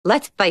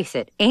Let's face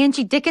it,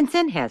 Angie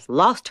Dickinson has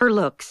lost her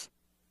looks.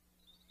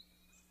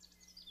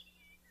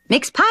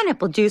 Mix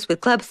pineapple juice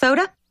with club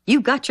soda. You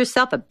got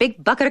yourself a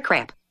big bucket of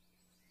crap.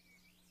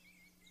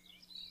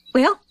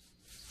 Well,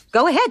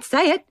 go ahead,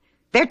 say it.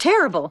 They're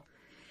terrible.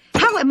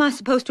 How am I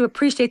supposed to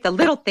appreciate the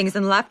little things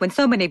in life when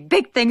so many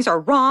big things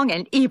are wrong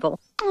and evil?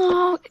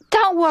 Oh,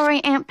 don't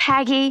worry, Aunt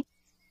Peggy.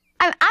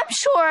 I'm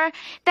sure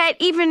that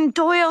even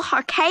Doyle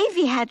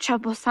Harkavy had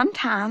trouble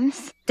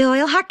sometimes.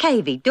 Doyle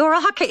Harkavy.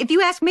 If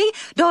you ask me,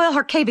 Doyle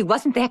Harkavy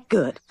wasn't that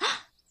good.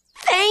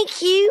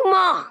 Thank you,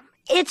 Mom.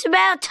 It's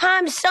about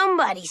time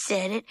somebody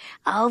said it.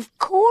 Of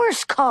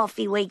course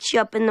coffee wakes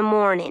you up in the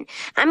morning.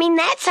 I mean,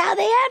 that's how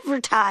they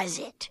advertise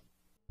it.